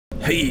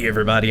Hey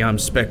everybody, I'm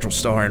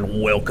SpectralStar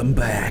and welcome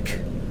back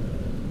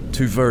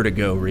to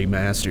Vertigo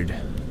Remastered.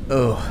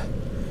 Oh,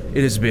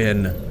 it has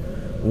been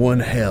one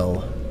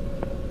hell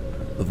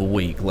of a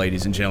week,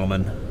 ladies and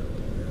gentlemen.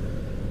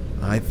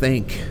 I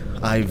think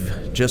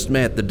I've just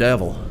met the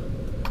devil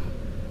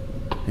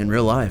in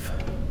real life.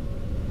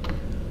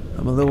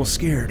 I'm a little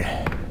scared,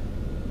 a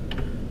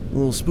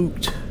little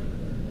spooked.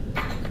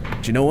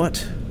 But you know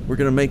what? We're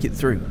gonna make it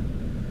through.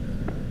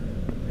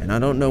 And I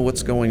don't know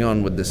what's going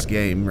on with this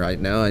game right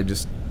now.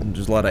 There's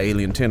a lot of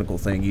alien tentacle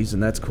thingies,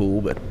 and that's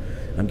cool, but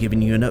I'm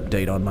giving you an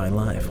update on my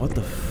life. What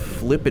the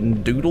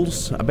flippin'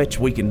 doodles? I bet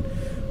you we can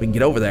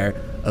get over there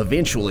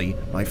eventually.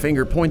 My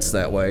finger points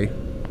that way.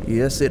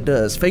 Yes, it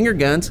does. Finger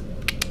guns.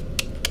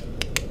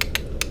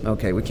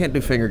 Okay, we can't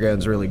do finger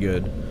guns really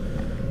good.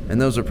 And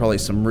those are probably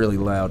some really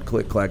loud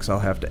click-clacks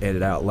I'll have to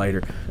edit out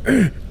later.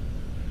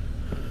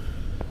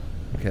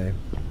 Okay.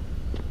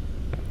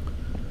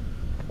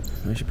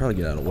 I should probably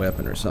get out a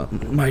weapon or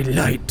something. My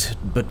light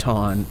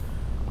baton.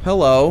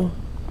 Hello.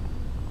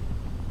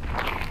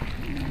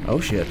 Oh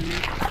shit.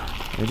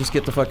 Let me just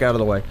get the fuck out of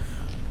the way.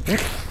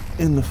 What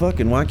in the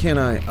fucking, why can't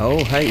I?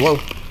 Oh, hey, whoa.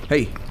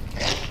 Hey.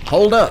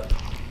 Hold up.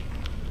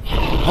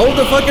 Hold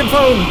the fucking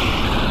phone.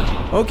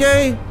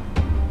 Okay.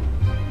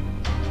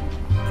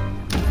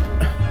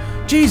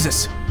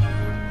 Jesus.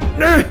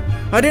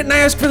 I didn't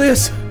ask for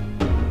this.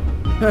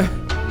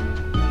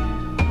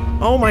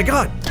 Oh my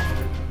god.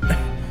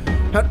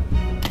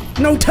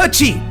 No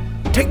touchy!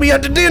 Take me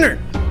out to dinner!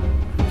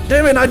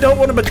 Damn it, I don't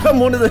want to become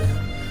one of the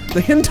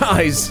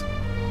hentais.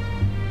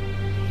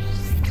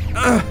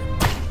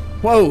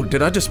 Whoa,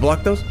 did I just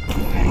block those?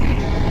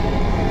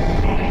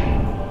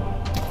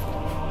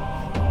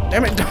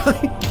 Damn it,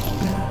 die!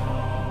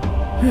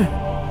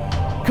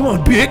 Come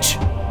on, bitch!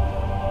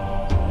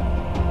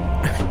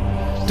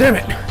 Damn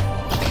it!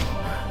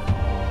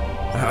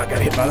 Oh, I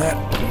got hit by that.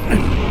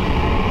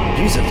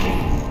 Jesus.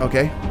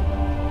 Okay.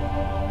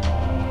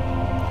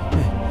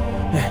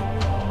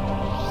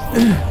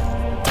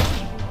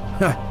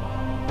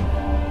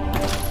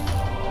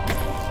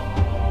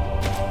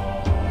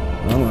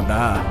 I'm gonna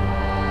die.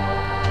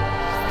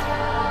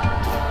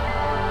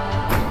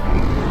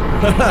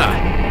 Ha ha!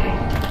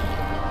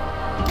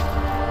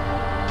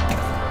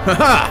 Ha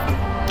ha!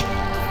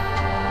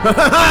 Ha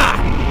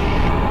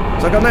ha!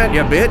 Suck on that,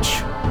 you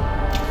bitch!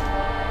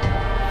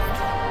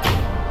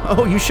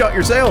 Oh, you shot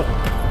yourself,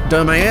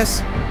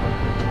 dumbass!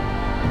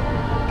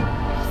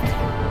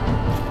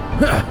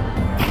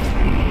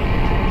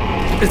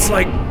 It's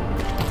like...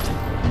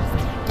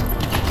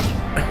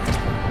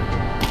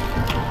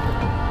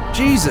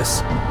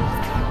 Jesus!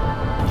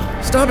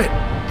 Stop it!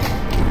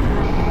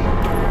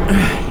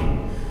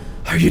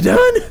 Are you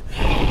done?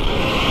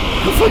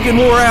 I'm fucking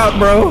wore out,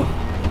 bro!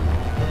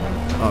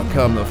 Oh,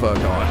 come the fuck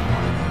on.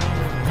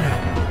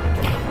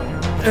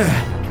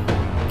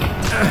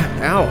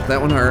 Ow, that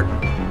one hurt.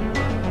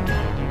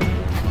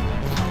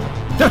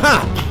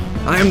 Haha!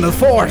 I am the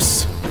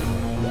Force!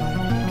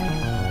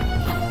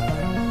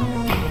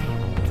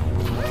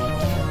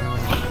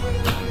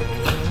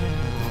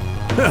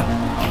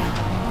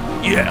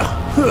 Yeah,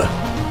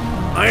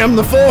 I am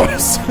the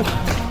Force.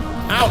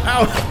 Ow,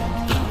 ow,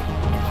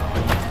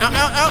 ow,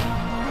 ow, ow.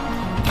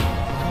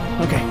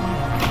 Okay.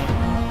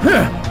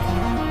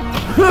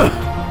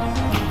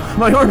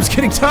 My arm's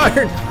getting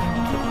tired.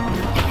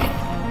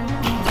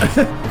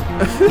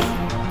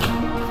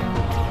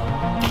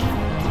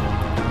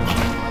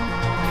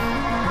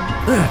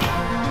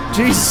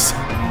 Jesus,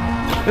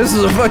 this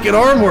is a fucking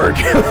arm work.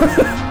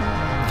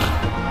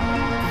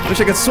 Wish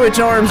I could switch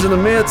arms in the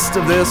midst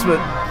of this, but...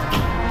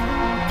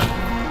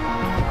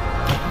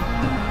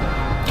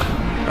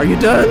 Are you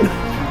done?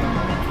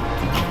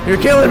 You're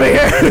killing me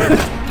here!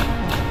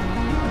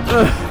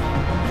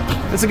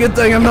 It's a good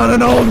thing I'm not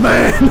an old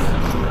man!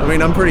 I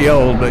mean, I'm pretty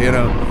old, but you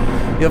know.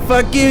 Yeah,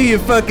 fuck you, you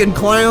fucking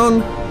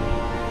clown!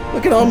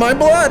 Look at all my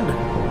blood!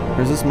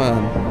 Or is this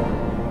mine?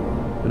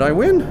 Did I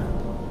win?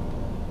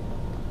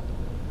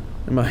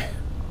 Am I...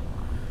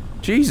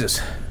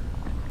 Jesus.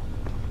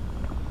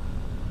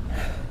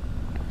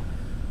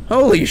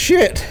 Holy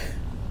shit!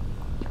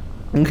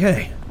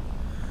 Okay.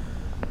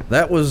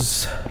 That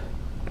was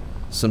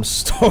some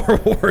Star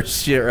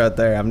Wars shit right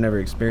there. I've never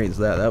experienced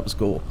that. That was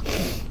cool.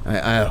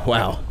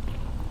 Wow.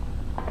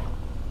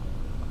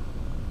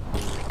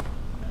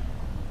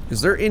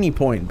 Is there any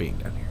point in being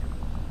down here?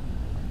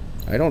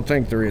 I don't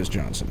think there is,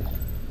 Johnson.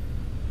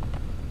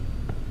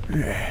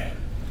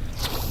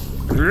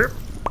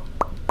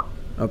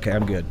 Okay,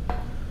 I'm good.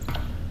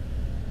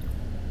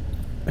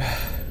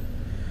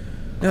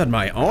 God,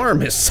 my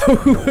arm is so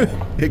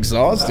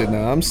exhausted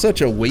now. I'm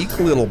such a weak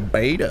little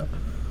beta.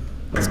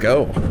 Let's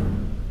go.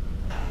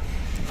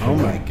 Oh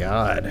my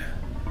god.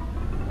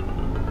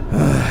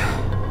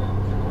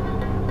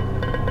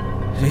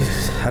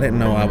 Jesus, I didn't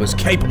know I was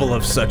capable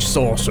of such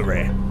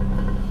sorcery.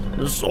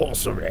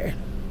 Sorcery.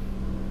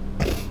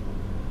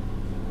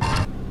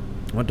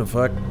 What the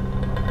fuck?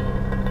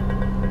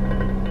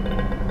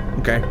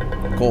 Okay,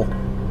 cool.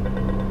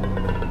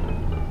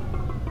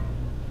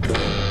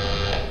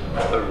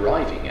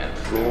 Arriving at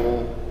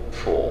Floor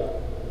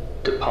 4,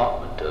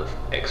 Department of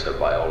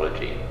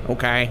Exobiology.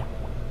 Okay.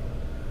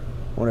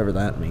 Whatever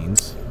that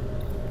means.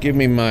 Give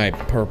me my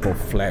purple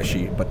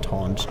flashy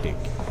baton stick.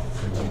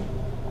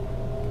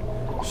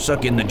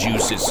 Suck in the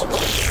juices.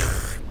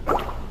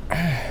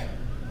 I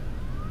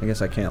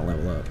guess I can't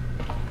level up.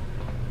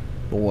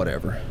 But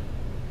whatever.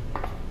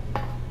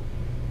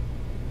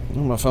 Oh,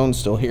 my phone's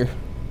still here.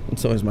 And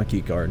so is my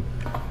key card.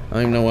 I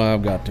don't even know why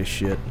I've got this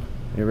shit.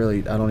 It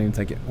really, I don't even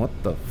think it... What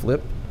the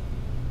flip?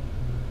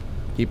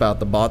 Keep out,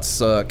 the bots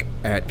suck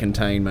at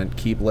containment.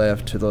 Keep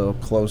left to the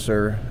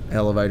closer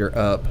elevator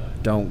up.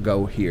 Don't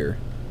go here.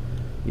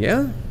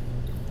 Yeah?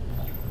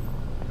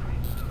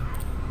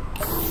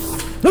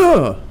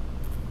 Oh!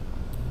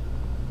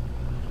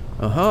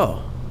 Uh-huh.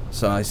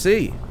 So I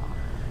see.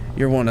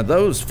 You're one of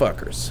those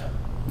fuckers.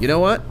 You know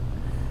what?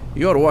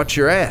 You ought to watch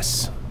your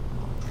ass.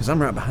 Because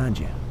I'm right behind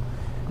you.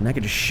 And I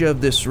could just shove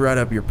this right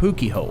up your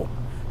pookie hole.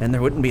 And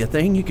there wouldn't be a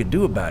thing you could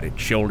do about it,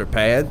 shoulder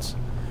pads.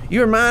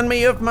 You remind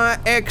me of my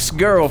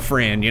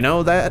ex-girlfriend, you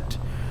know that?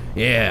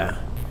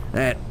 Yeah.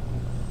 That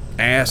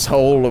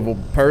asshole of a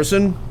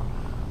person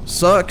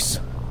sucks.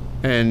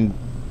 And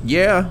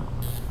yeah,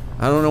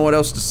 I don't know what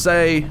else to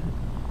say.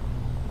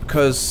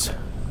 Because,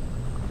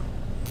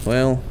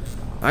 well,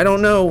 I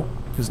don't know.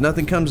 Because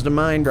nothing comes to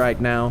mind right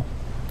now.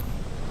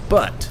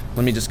 But,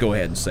 let me just go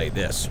ahead and say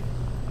this.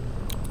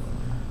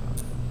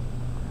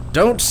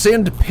 Don't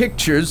send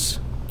pictures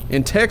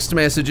in text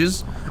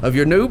messages of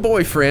your new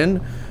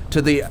boyfriend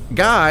to the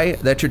guy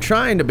that you're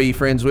trying to be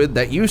friends with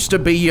that used to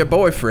be your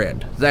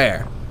boyfriend.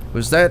 There.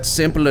 Was that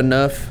simple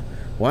enough?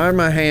 Why are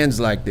my hands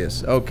like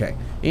this? Okay.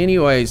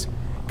 Anyways,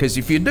 because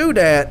if you do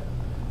that,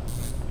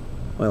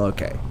 well,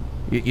 okay.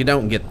 You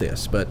don't get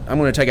this, but I'm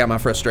going to take out my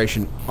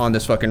frustration on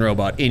this fucking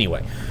robot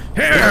anyway.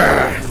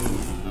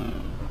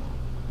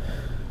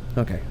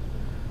 Okay.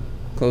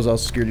 Close all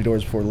security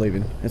doors before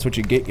leaving. That's what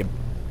you get, you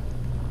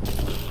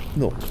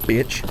little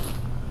bitch.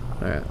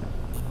 Alright.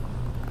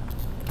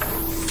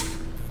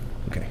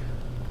 Okay.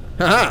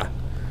 Haha!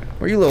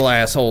 What are you little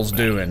assholes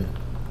doing?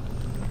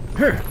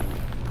 Here.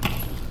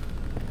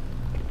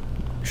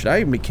 Should I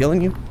even be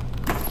killing you?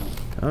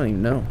 I don't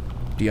even know.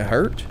 Do you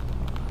hurt?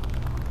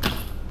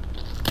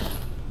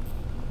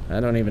 I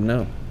don't even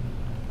know.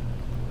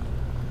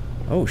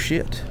 Oh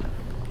shit.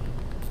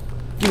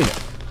 Give me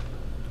that.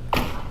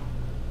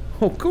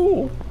 Oh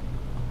cool.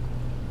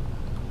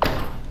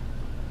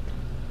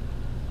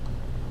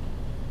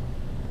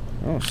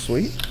 Oh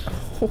sweet.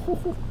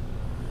 Oh.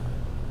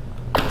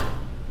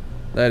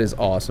 That is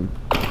awesome.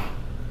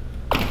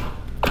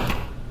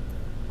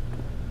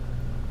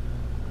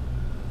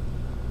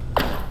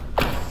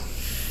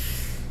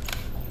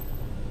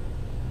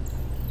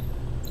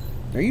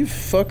 Are you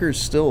fuckers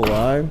still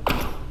alive?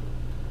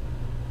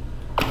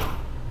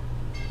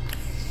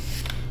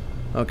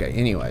 Okay,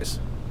 anyways.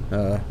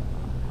 I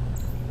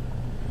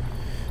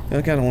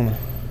kinda wanna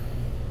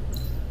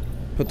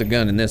put the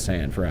gun in this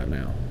hand for right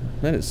now.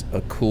 That is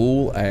a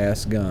cool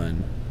ass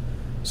gun.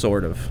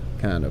 Sort of.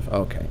 Kind of.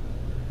 Okay.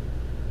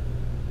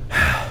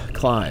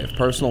 Clive,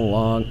 personal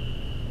log.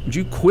 Would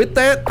you quit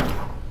that?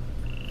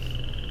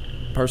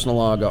 Personal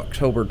log,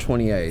 October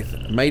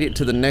 28th. Made it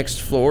to the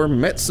next floor,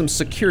 met some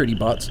security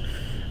bots,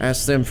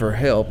 asked them for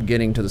help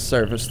getting to the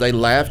surface. They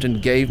laughed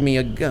and gave me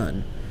a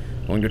gun.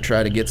 Going to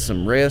try to get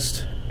some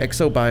rest.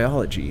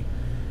 Exobiology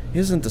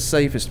isn't the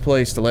safest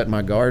place to let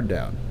my guard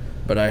down,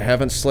 but I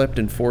haven't slept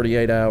in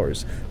 48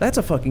 hours. That's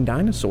a fucking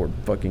dinosaur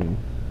fucking...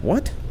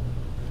 What?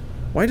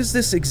 Why does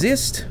this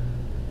exist?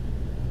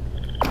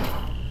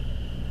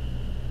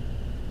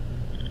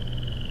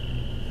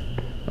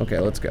 Okay,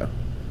 let's go.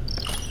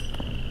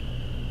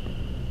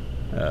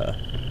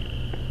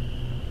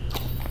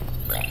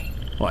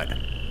 What?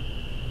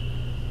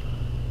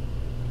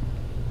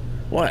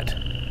 What?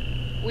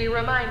 We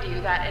remind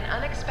you that an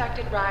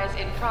unexpected rise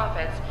in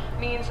profits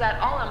means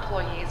that all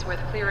employees with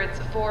clearance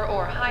 4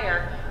 or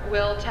higher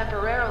will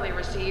temporarily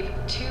receive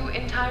 2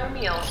 entire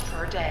meals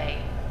per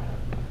day.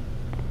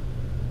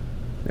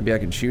 Maybe I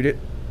can shoot it?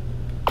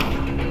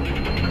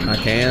 I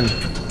can.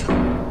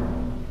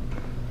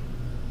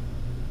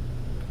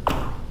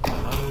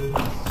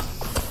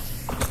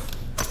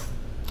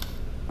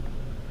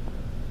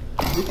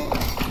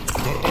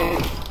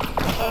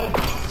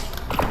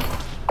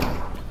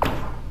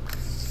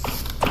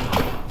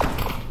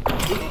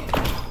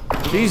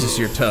 Jesus,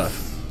 you're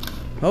tough.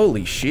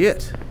 Holy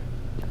shit.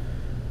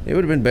 It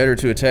would have been better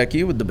to attack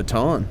you with the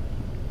baton.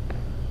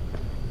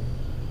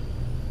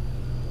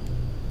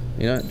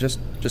 You know, just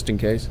in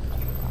case.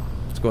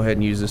 Let's go ahead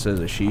and use this as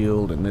a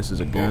shield, and this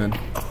is a gun.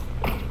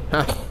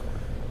 Ha!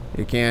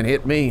 You can't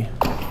hit me.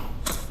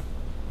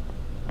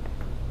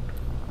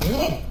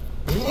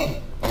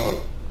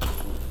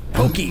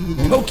 Pokey!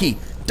 Pokey!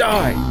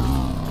 Die!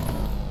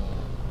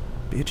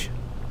 Bitch.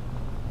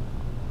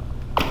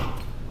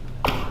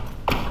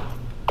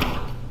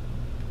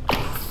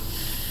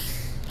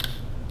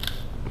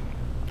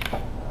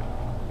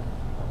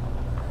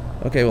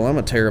 Okay, well, I'm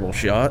a terrible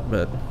shot,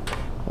 but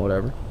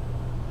whatever.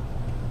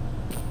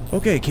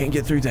 Okay, can't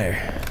get through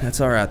there.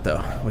 That's alright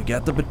though. We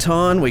got the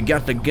baton, we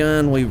got the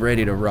gun, we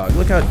ready to rock.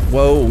 Look how,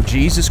 whoa,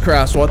 Jesus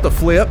Christ, what the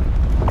flip?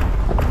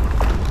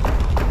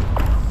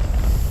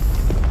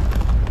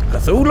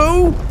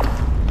 Cthulhu?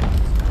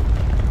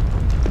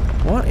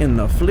 What in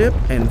the flip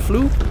and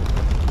floop?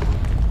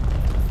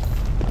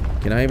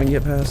 Can I even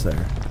get past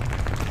there?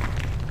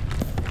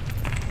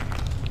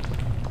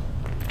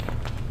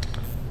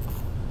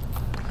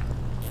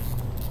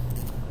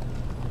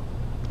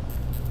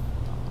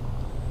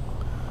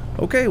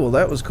 Okay, well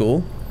that was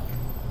cool,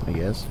 I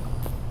guess.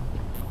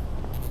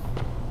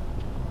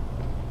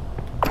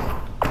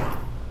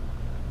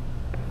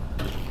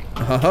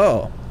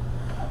 Oh,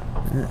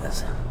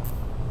 yes.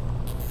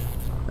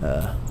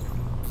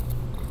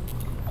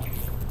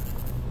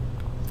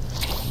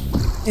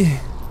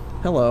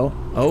 Hello.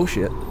 Oh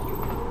shit.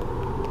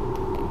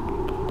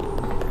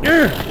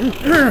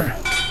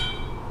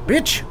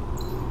 Bitch!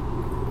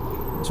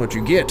 That's what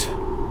you get.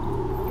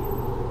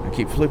 I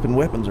keep flipping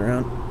weapons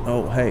around.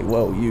 Oh, hey,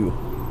 whoa, you.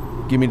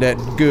 Give me that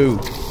goo.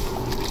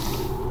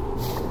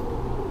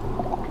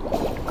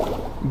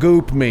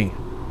 Goop me.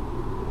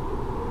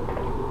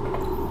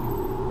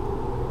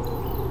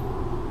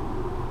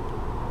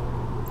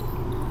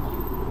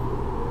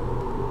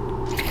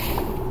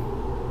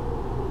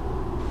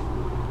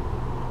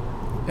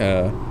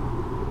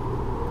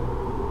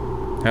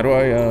 How do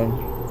I,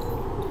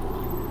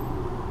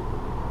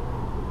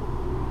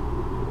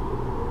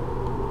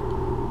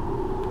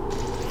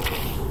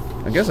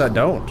 I guess I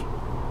don't.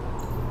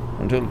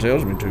 Until it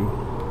tells me to.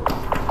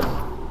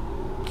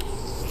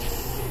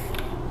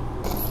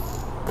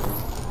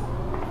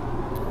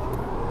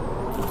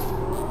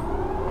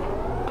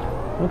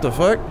 What the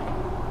fuck?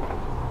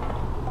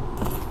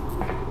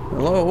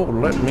 Hello,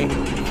 let me.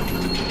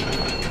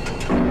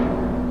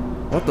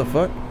 What the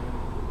fuck?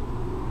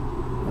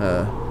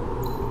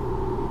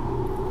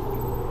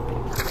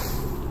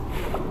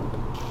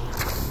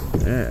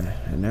 Yeah,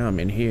 and now I'm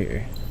in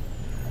here.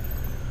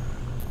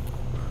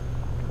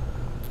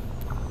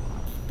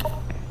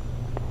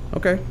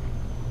 Okay.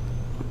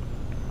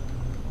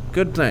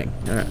 Good thing.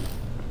 Alright.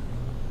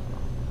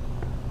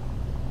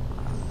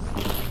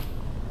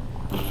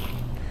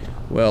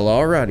 Well,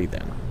 alrighty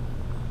then.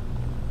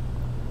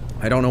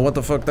 I don't know what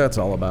the fuck that's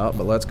all about,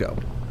 but let's go.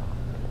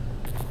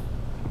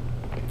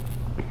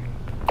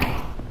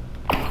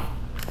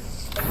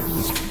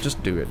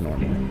 Just do it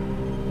normally.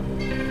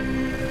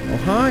 Oh,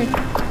 hi!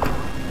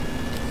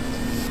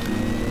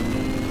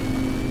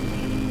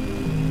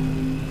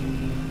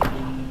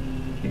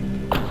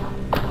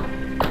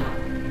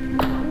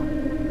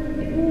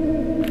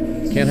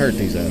 Can't hurt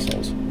these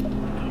assholes.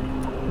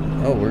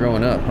 Oh, we're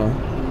going up, huh?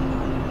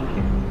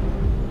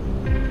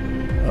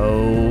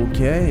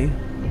 Okay.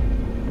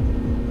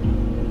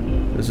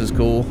 This is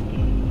cool.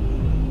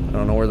 I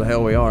don't know where the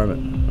hell we are, but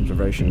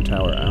Observation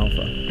Tower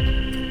Alpha.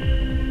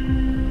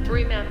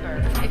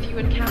 Remember, if you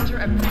encounter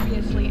a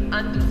previously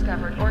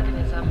undiscovered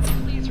organism,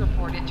 please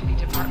report it to the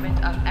Department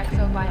of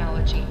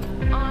Exobiology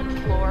on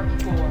floor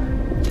 4.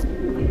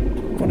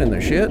 What in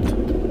the shit? I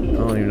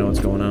don't even know what's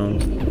going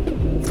on.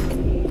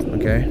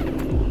 Okay.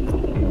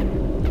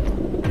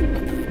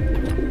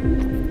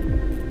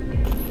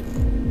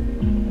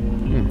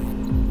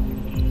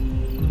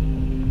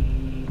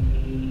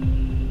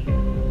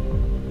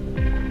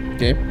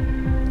 Okay.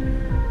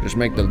 Just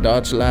make the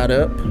dots light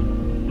up.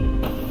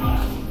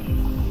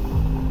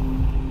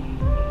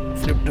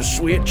 Flip the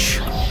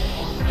switch.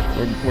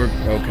 We're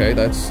okay,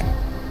 that's...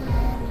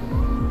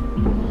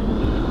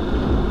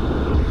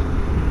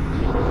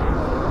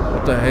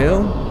 What the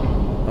hell?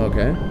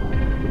 Okay.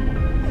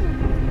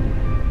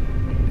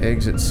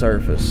 Exit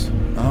surface.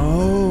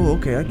 Oh,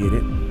 okay, I get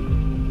it.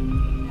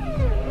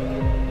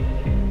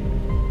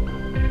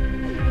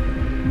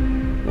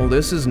 Well,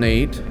 this is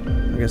neat.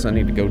 I guess I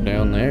need to go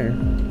down there.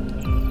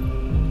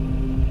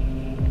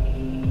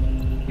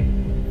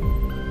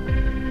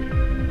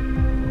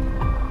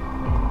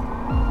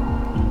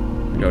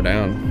 Go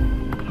down.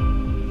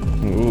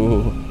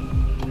 Ooh.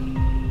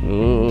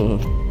 Ooh.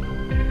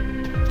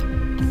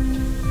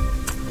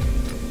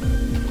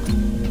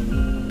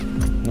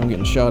 I'm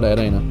getting shot at,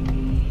 ain't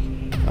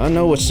I? I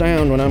know a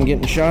sound when I'm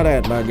getting shot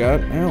at, by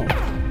God. Ow.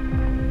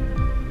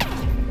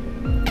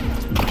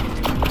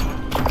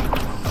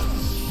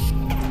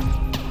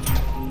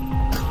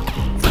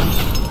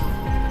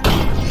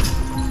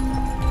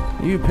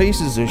 You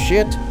pieces of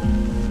shit.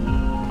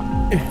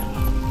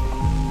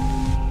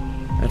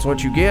 That's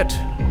what you get.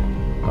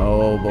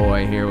 Oh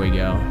boy, here we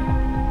go.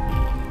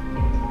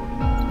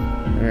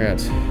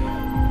 Alright.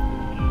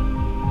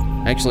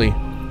 Actually,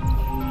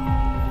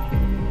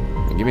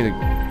 give me the...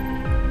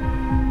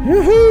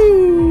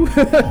 Woohoo!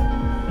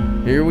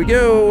 Here we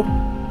go.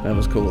 That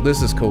was cool.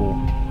 This is cool.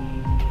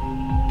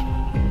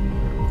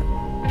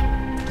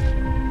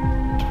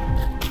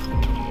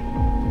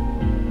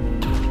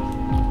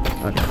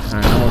 Okay,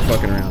 alright, no more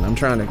fucking around. I'm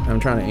trying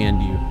to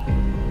end you.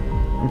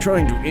 I'm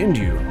trying to end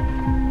you.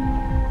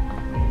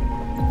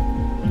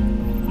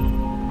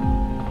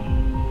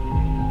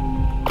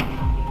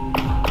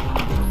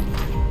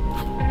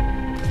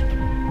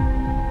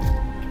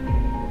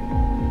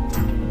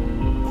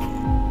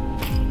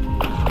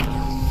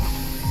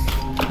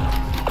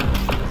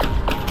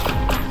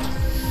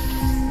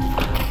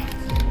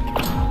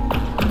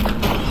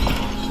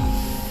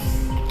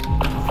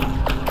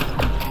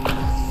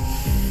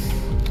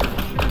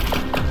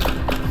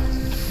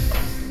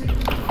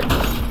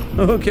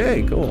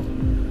 Okay, cool.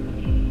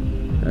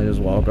 Can I just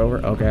walk over?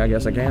 Okay, I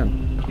guess I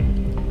can.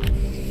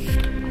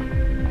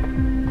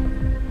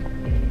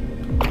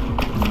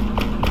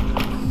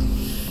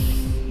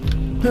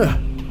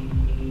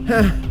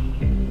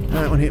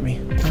 That one hit me.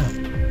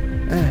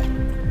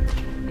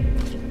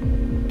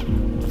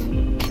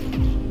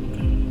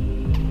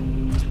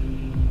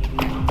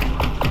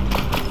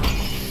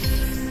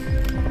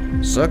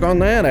 Suck on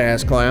that,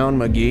 ass clown,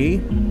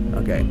 McGee.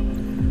 Okay.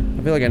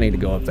 I feel like I need to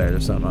go up there.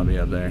 There's something I'll be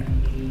up there.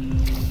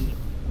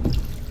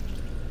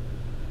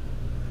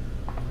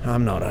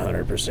 I'm not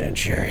 100%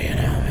 sure, you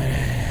know, but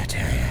I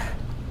tell ya.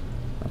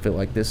 I feel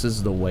like this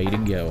is the way to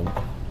go.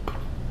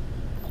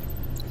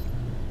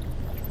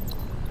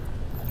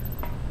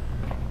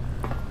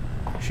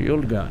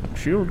 Shield gun,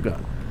 shield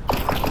gun.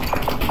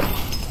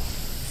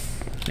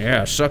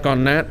 Yeah, suck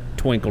on that,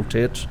 twinkle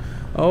tits.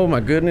 Oh my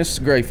goodness,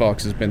 Gray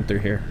Fox has been through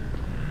here.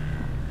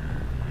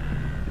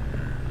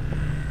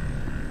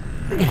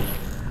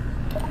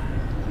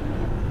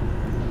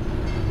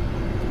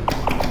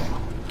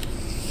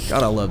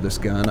 God, I love this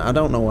gun. I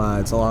don't know why.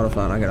 It's a lot of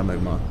fun. I gotta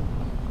move my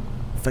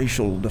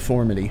facial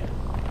deformity.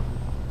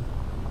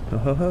 Ho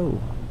ho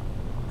ho.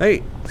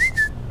 Hey!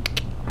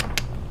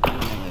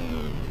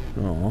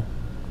 Aw.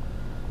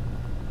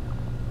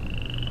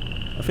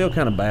 I feel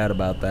kind of bad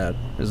about that.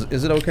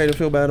 Is it okay to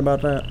feel bad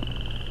about that?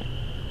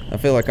 I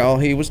feel like all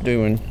he was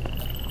doing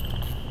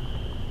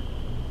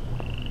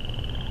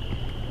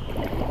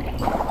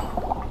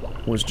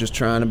was just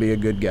trying to be a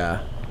good guy.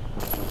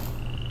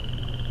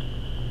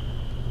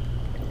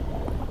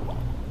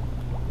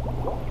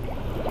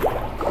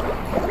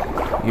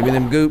 Give me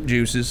them goop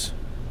juices.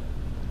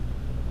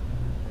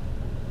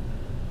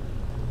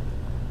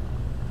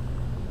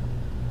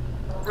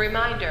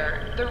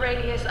 Reminder, the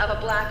radius of a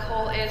black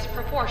hole is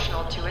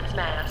proportional to its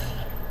mass.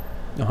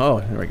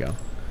 Oh, there we go.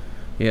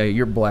 Yeah,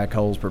 your black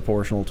hole's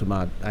proportional to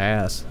my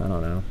ass. I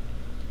don't know.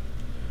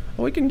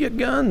 Oh, we can get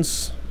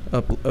guns.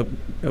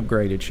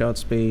 Upgraded shot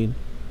speed.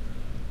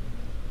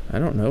 I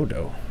don't know,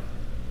 though.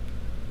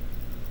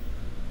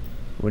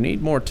 We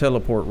need more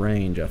teleport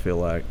range, I feel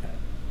like.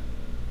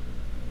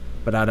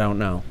 But I don't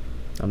know.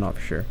 I'm not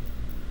for sure.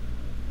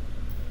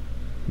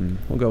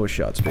 We'll go with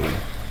shot speed.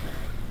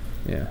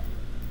 Yeah.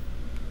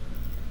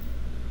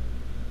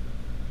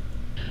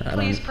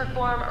 Please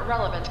perform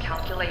relevant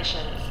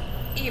calculations,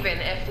 even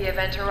if the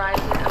event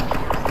horizon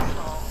appears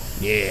small.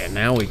 Yeah,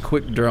 now we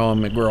quick draw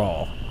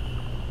McGraw.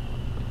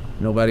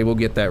 Nobody will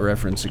get that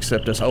reference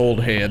except us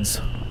old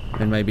heads.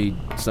 And maybe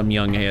some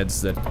young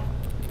heads that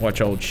watch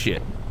old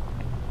shit.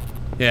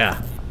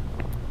 Yeah.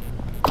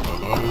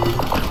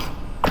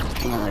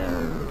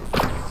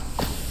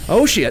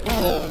 Oh shit!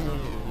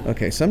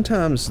 Okay,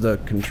 sometimes the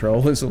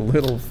control is a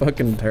little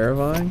fucking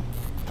terrifying.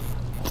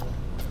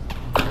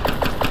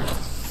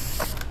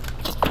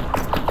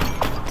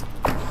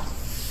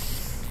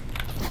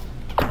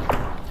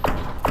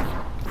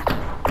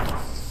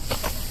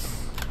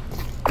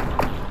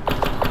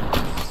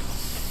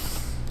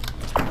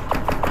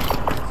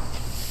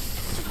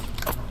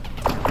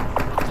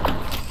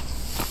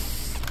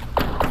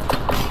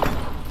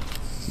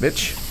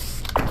 Bitch.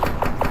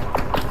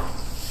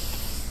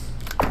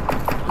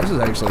 This is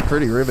actually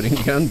pretty riveting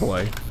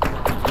gunplay.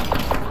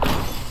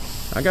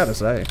 I gotta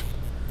say.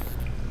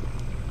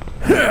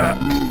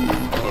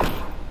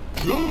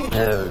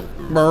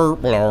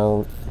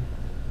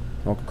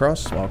 Walk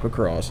across, walk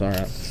across.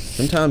 Alright.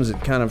 Sometimes it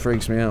kind of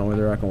freaks me out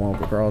whether I can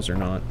walk across or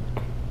not.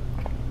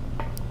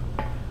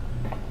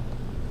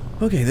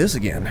 Okay, this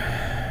again.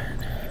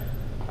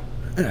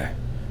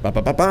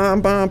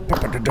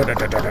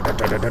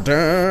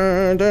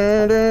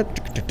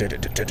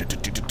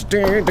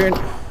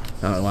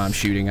 Oh, while I'm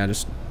shooting, I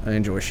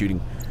enjoy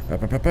shooting.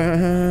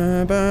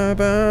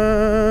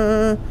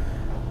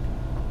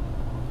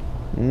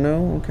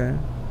 No, okay.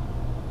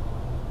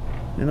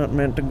 You're not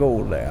meant to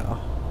go there.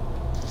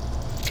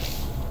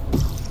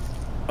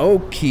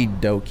 Okie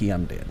dokie,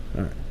 I'm dead.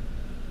 Alright.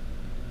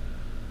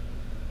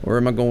 Where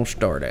am I gonna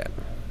start at?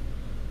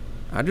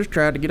 I just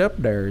tried to get up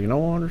there, you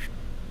know?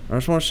 I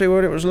just want to see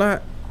what it was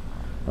like.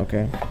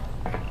 Okay.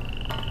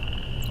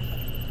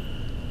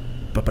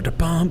 Do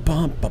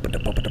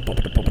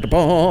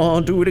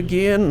it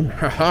again.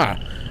 Haha.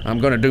 I'm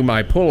gonna do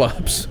my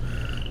pull-ups.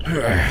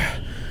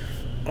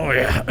 Oh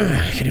yeah.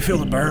 Can you feel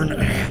the burn?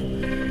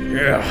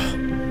 Yeah.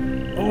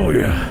 Oh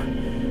yeah.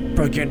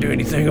 Probably can't do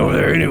anything over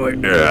there anyway.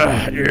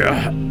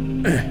 Yeah.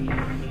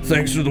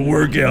 Thanks for the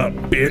workout,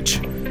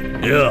 bitch.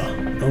 Yeah.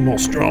 I'm all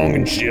strong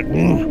and shit.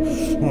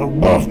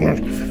 I'm buff.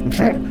 I'm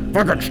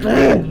fucking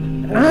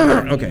strong.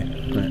 Okay.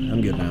 Alright,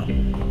 I'm good now.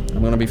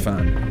 I'm gonna be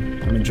fine.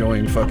 I'm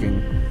enjoying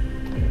fucking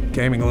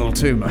gaming a little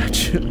too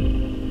much.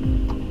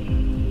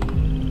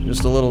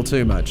 Just a little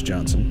too much,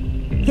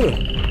 Johnson.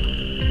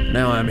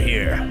 Now I'm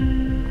here.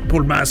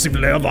 Pull massive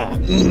lever.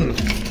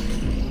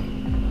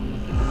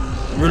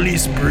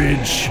 Release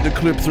bridge. The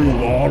clip through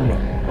wall.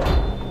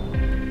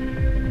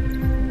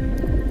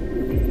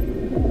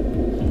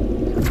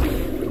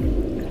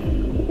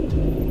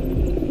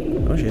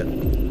 Oh shit.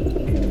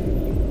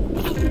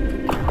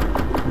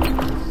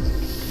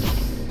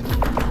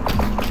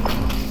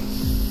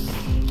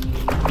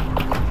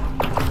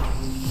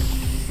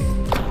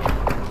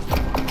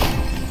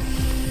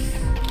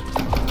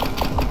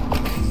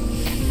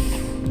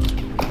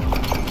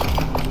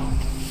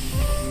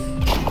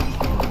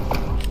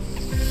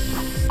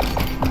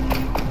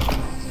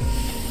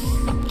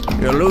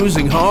 are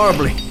losing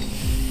horribly.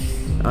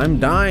 I'm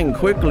dying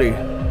quickly.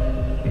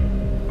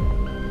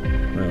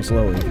 Well,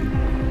 slowly.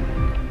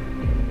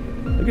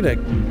 Look at that.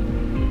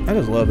 I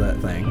just love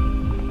that thing.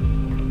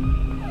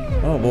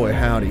 Oh boy,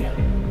 howdy.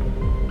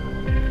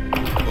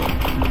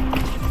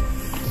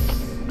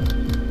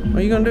 What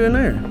are you gonna do in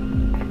there?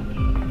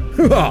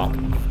 Well,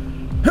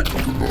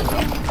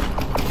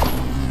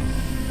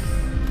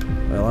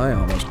 I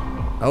almost...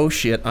 Oh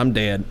shit, I'm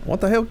dead.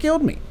 What the hell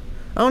killed me?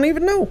 I don't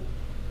even know.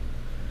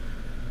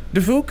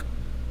 Defook?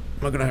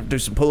 Am I gonna have to do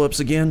some pull-ups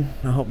again?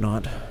 I hope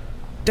not.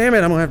 Damn it,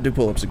 I'm gonna have to do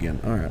pull-ups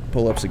again. Alright,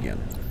 pull-ups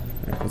again.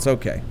 It's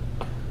okay.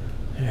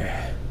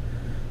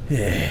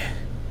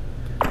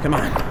 Come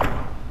on.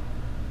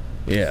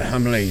 Yeah,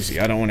 I'm lazy.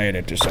 I don't want to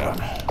edit this out.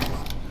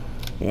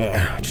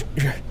 Yeah.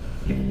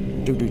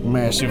 Do these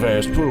massive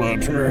ass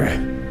pull-ups.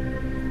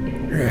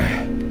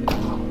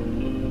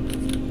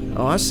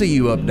 Oh, I see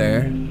you up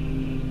there.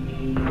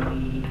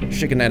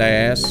 Shaking that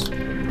ass.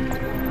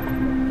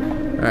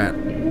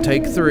 Alright,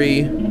 take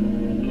 3.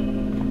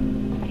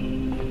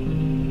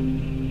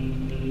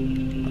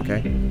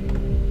 Okay.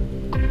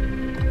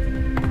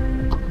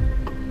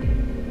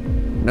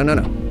 No, no,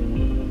 no.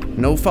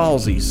 No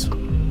fallsies.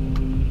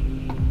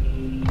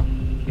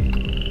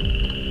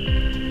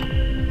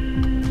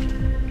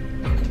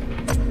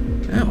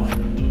 Ow.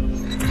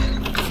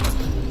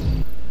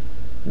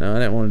 No, I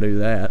didn't want to do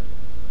that.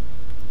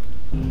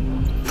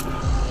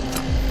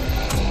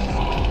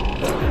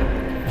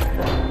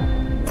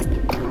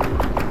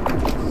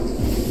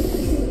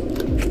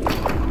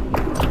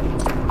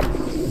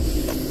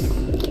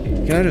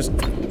 Can I just...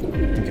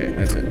 Okay,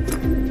 that's it.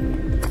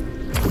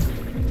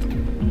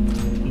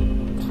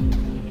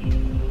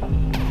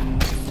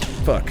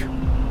 Fuck.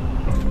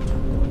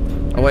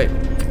 Oh, wait.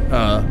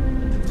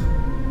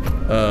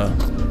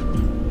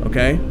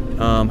 Okay.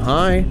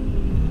 Hi.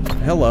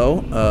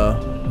 Hello.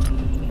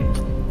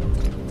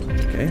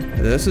 Okay.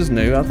 This is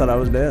new. I thought I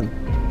was dead.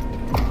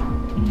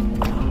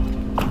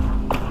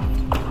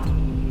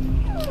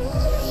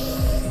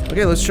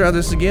 Okay, let's try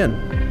this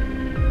again.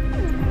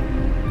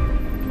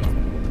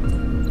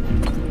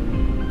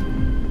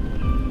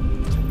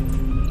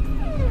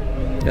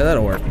 Yeah,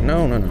 that'll work.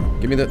 No, no, no.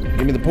 Give me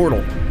the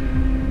portal.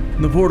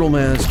 The portal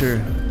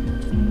master.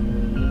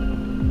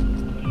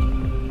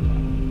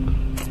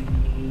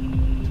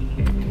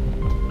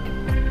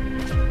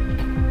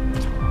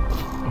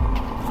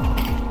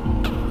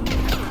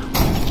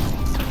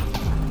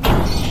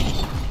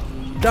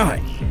 Die!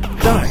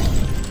 Die!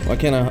 Why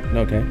can't I?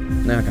 Okay,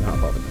 now I can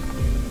hop off it.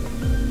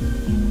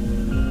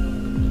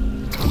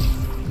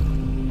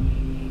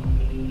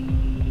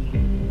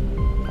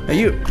 Hey,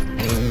 you!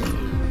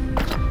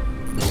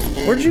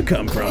 Where'd you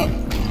come from?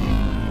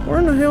 Where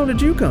in the hell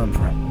did you come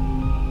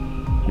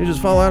from? You just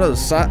fall out of the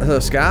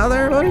sky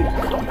there, buddy?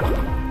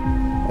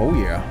 Oh,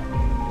 yeah.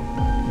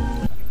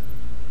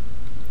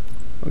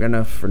 We got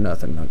enough for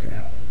nothing, okay.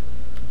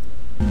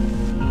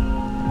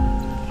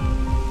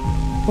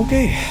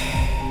 Okay.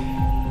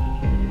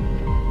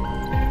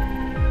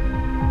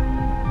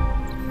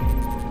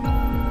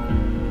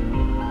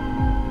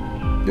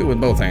 Do it with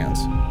both hands.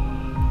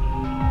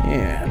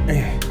 Yeah,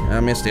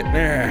 I missed it.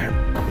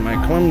 My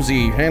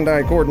clumsy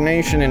hand-eye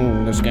coordination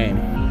in this game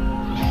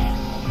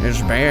is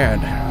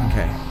bad.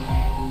 Okay.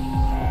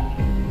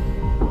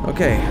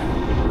 Okay.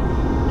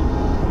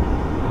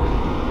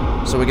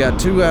 So we got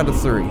 2 out of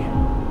 3.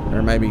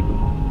 Or maybe,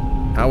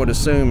 I would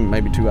assume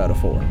maybe 2 out of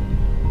 4.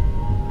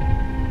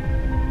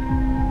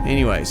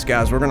 Anyways,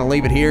 guys, we're gonna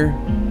leave it here.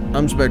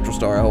 I'm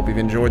SpectralStar. I hope you've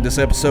enjoyed this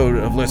episode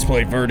of Let's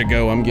Play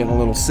Vertigo. I'm getting a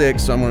little sick,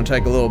 so I'm gonna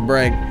take a little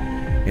break.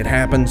 It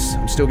happens.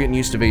 I'm still getting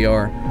used to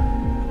VR.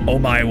 Oh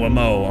my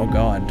wamo. Oh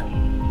god.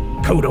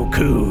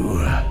 Kodoku.